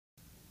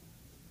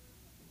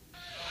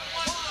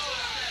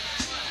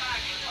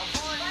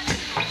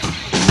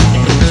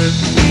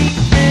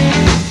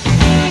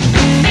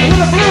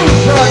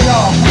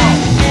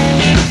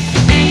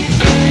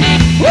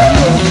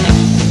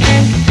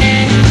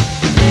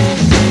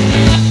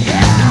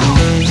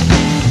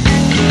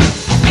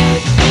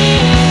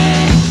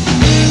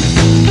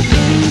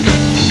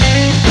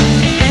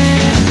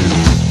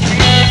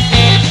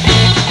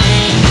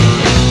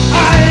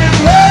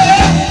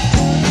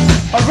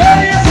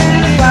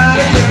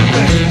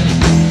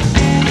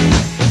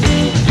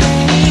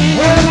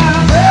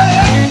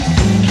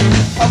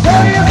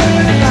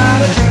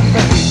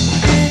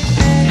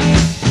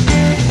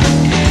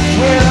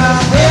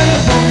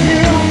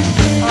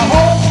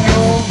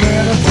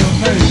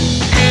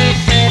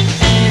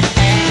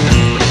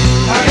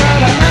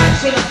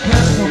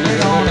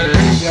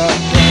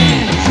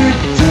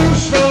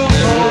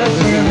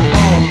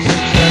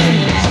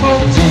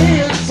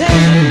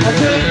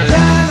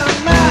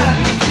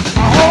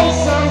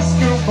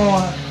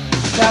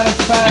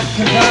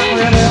'cause I'm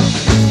ready.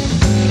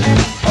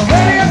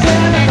 Ready as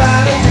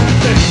anybody can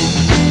be.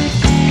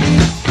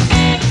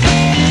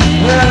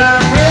 Well,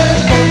 I'm ready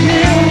for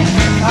you.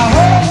 I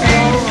hope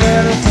you're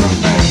ready for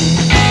me.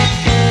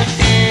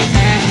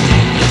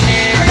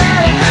 I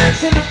got an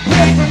axe in the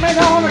pit for me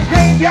on a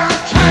graveyard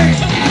train.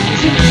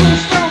 Shoot two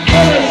stone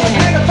bullets and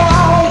hit the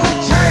balls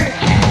and chain.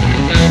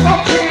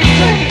 Okay,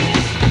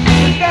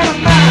 it's got a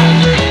mind.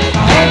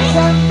 I hope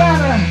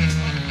somebody's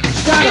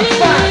got a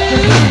fight,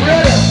 'cause I'm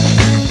ready.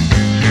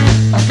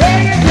 I'm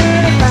ready as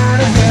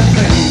anybody can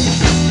be.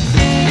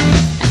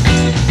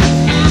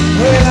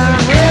 Well,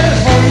 I'm ready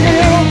for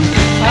you.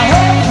 I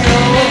hope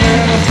you're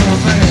ready for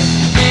me.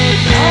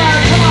 All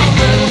right, come on,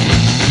 baby.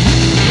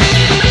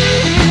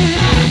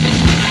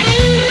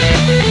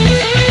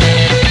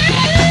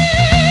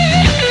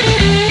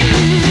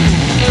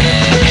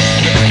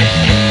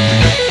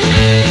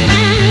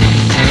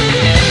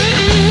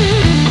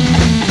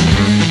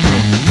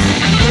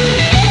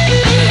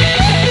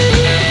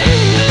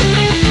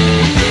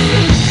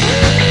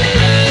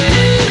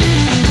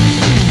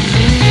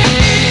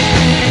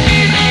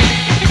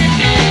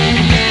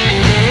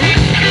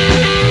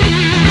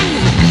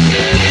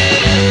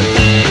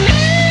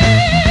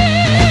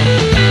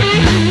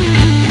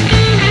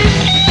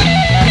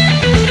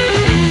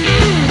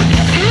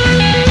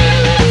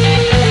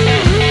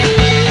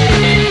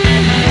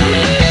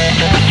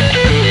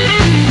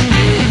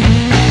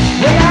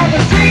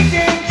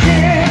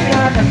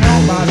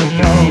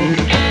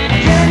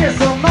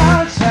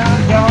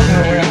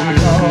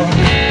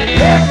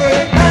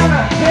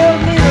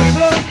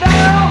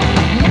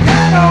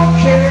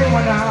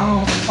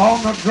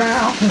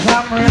 Ground, 'cause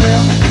I'm ready.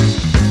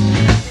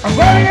 I'm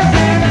ready as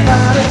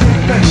anybody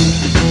can be.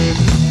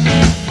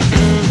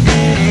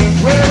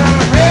 Well,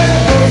 I'm ready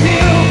for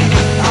you.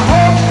 I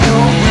hope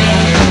you're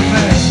ready for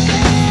me.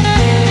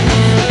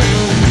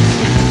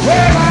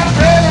 Well, I'm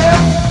ready.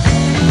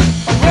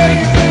 I'm ready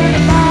as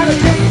anybody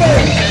can be.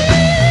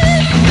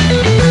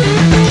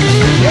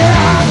 Yeah,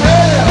 I'm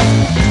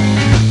ready.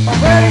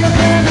 I'm ready as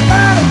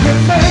anybody can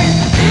be.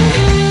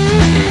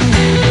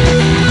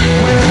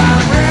 Well,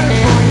 I'm ready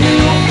for you.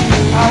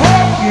 I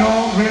hope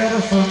you're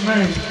ready for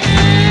me.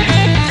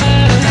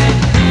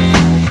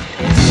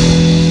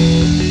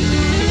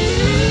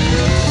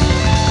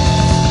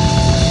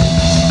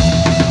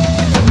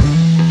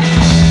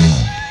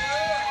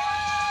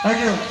 Thank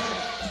you.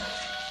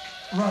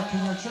 Right,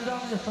 can you turn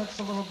down the effects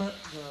a little bit?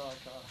 They're like,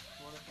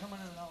 when it coming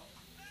in and out.